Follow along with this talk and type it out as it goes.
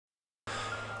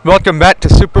Welcome back to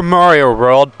Super Mario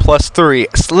World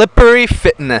 +3 Slippery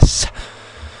Fitness.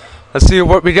 Let's see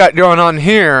what we got going on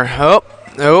here.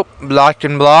 Oh, block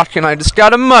and I just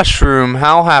got a mushroom.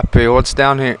 How happy. What's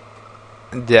down here?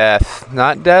 Death.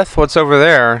 Not death. What's over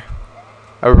there?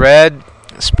 A red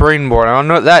springboard. I don't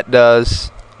know what that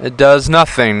does. It does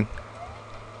nothing.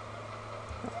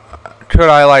 Could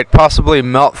I like possibly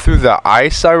melt through the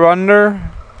ice, I wonder?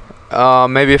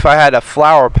 Maybe if I had a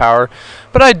flower power,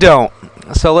 but I don't.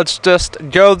 So let's just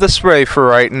go this way for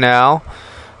right now.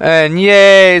 And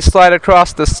yay, slide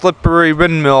across the slippery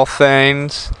windmill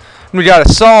things. We got a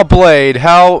saw blade.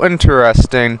 How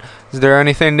interesting. Is there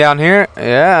anything down here?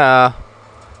 Yeah,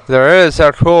 there is.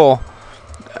 How cool.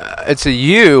 It's a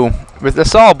U with a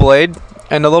saw blade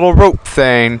and a little rope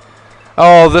thing.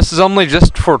 Oh, this is only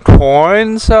just for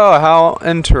coins? Oh, how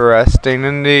interesting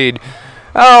indeed.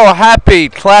 Oh, happy,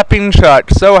 clapping Chuck.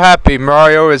 So happy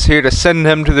Mario is here to send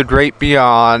him to the great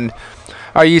beyond.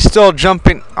 Are you still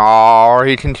jumping? Oh, or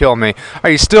he can kill me. Are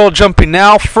you still jumping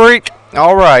now, freak?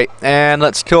 Alright, and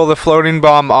let's kill the floating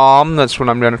bomb. That's what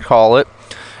I'm going to call it.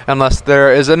 Unless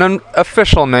there is an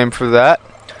official name for that.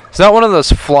 Is that one of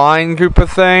those flying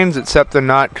Koopa things? Except they're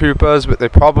not Koopas, but they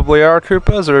probably are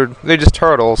Koopas, or are they just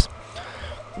turtles?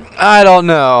 I don't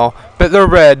know. But they're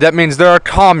red. That means they're a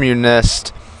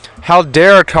communist. How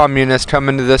dare a communist come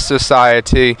into this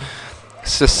society?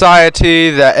 Society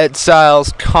that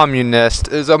exiles communist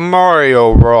is a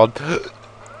Mario World.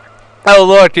 Oh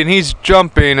look, and he's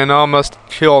jumping and almost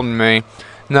killed me.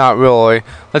 Not really.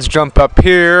 Let's jump up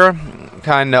here.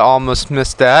 Kinda almost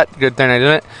missed that. Good thing I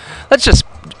didn't. Let's just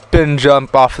spin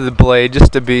jump off of the blade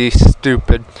just to be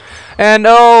stupid. And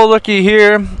oh, looky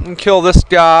here. Kill this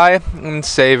guy and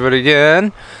save it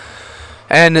again.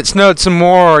 And it snowed some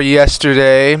more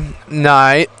yesterday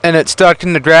night, and it stuck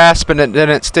in the grass, but it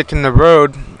didn't stick in the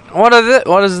road. What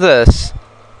is this?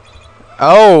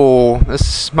 Oh,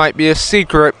 this might be a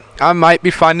secret. I might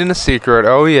be finding a secret.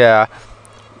 Oh yeah.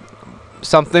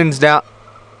 Something's down.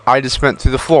 I just went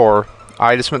through the floor.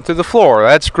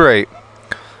 That's great.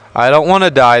 I don't want to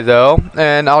die though,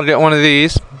 and I'll get one of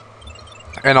these,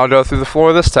 and I'll go through the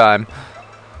floor this time.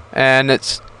 And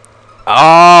it's...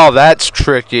 Oh, that's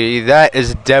tricky. That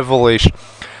is devilish.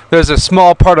 There's a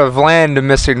small part of land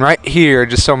missing right here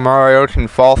just so Mario can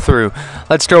fall through.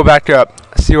 Let's go back up,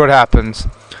 see what happens.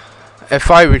 If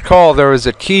I recall, there was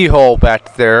a keyhole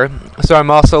back there, so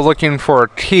I'm also looking for a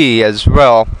key as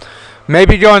well.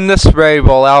 Maybe going this way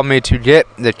will allow me to get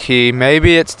the key.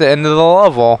 Maybe it's the end of the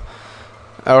level.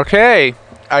 Okay,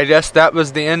 I guess that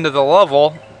was the end of the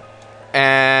level.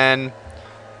 And...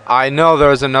 I know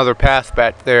there's another path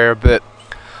back there, but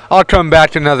I'll come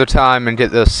back another time and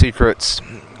get those secrets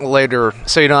later,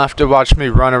 so you don't have to watch me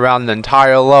run around the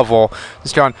entire level.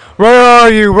 Just going, where are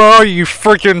you,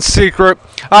 freaking secret?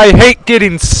 I hate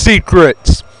getting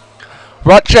secrets.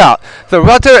 Watch out. The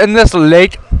water in this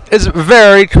lake is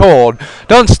very cold.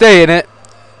 Don't stay in it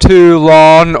too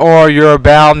long or you're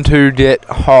bound to get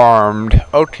harmed.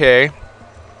 Okay,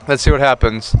 let's see what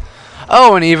happens.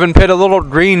 Oh, and even put a little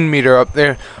green meter up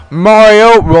there.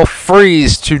 Mario will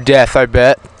freeze to death, I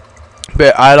bet.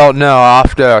 But I don't know. I'll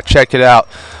have to check it out.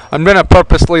 I'm going to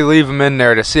purposely leave him in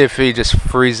there to see if he just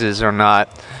freezes or not.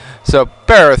 So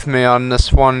bear with me on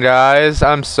this one, guys.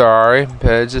 I'm sorry.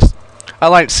 But I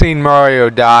like seeing Mario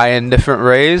die in different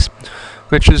ways.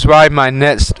 Which is why my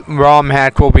next ROM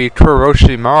hack will be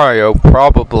Kuroshi Mario,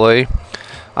 probably.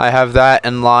 I have that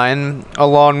in line,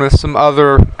 along with some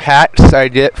other hacks I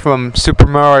get from Super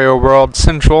Mario World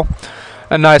Central.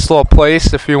 A nice little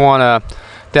place if you want to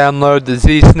download the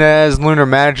ZSNES Lunar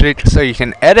Magic so you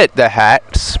can edit the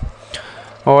hacks.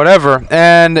 Or whatever.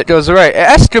 And it goes right.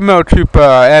 Eskimo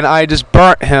Koopa, and I just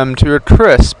burnt him to a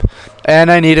crisp. And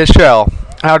I need a shell.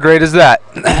 How great is that?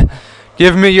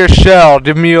 Give me your shell.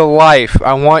 Give me your life.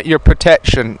 I want your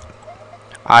protection.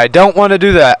 I don't want to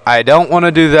do that. I don't want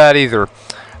to do that either.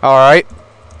 Alright.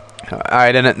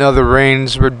 I didn't know the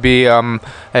range would be a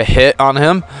hit on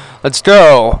him. Let's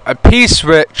go. A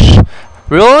P-switch.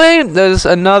 Really? There's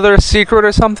another secret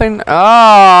or something?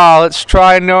 Ah, let's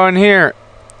try and go in here.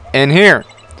 In here.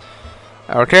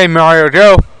 Okay, Mario,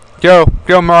 go. Go.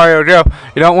 Go, Mario, go.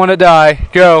 You don't want to die.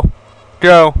 Go.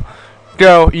 Go.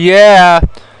 Go. Yeah.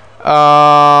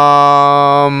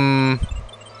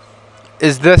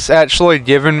 Is this actually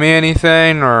giving me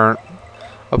anything, or...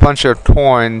 a bunch of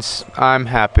coins? I'm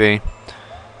happy.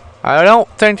 I don't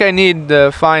think I need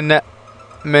to find that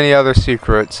many other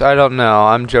secrets. I don't know.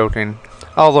 I'm joking.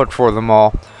 I'll look for them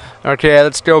all. Okay,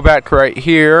 let's go back right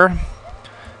here.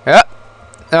 Yep.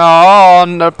 Oh,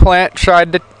 and the plant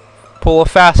tried to pull a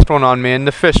fast one on me, and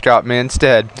the fish got me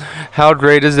instead. How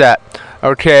great is that?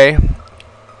 Okay.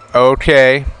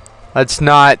 Okay. Let's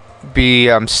not be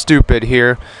stupid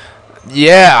here.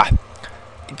 Yeah.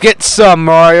 Get some,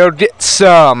 Mario. Get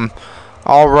some.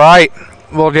 Alright.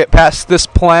 We'll get past this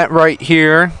plant right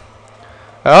here.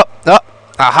 Up, up.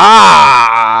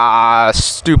 Aha!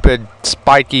 Stupid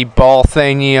spiky ball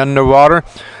thingy underwater.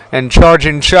 And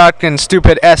Charging Chuck and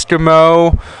stupid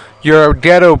Eskimo. Your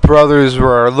ghetto brothers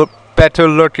were better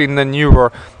looking than you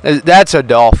were. That's a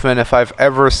dolphin if I've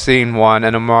ever seen one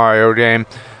in a Mario game.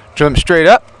 Jump straight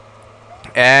up.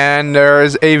 And there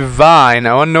is a vine.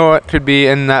 I wonder what could be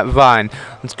in that vine.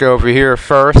 Let's go over here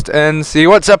first and see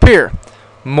what's up here.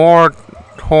 More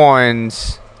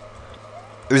coins.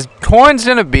 Is coins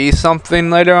gonna be something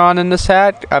later on in this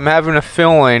hack? I'm having a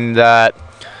feeling that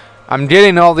I'm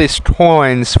getting all these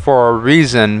coins for a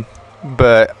reason,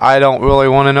 but I don't really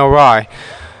want to know why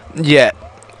yet.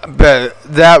 But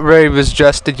that raid was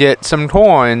just to get some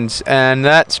coins, and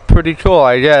that's pretty cool,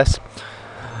 I guess.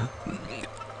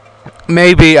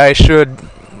 Maybe I should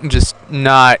just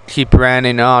not keep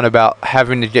ranting on about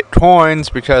having to get coins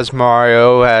because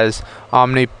Mario has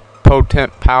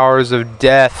omnipotent powers of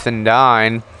death and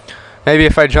dying. Maybe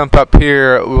if I jump up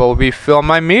here, it will refill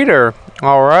my meter.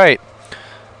 Alright.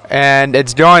 And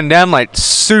it's going down like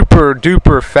super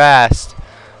duper fast.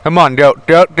 Come on, go,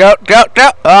 go, go, go, go.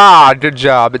 Ah, good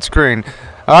job. It's green.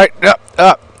 Alright, up,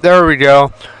 up. There we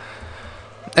go.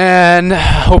 And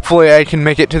hopefully I can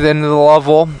make it to the end of the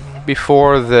level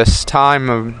before this time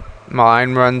of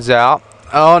mine runs out.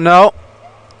 Oh, no.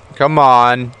 Come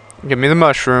on. Give me the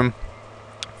mushroom.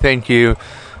 Thank you.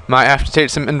 Might have to take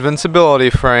some invincibility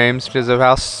frames because of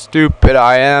how stupid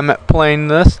I am at playing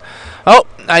this. Oh,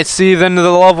 I see the end of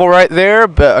the level right there,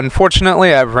 but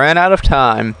unfortunately I've ran out of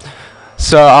time.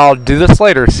 So I'll do this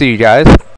later. See you guys.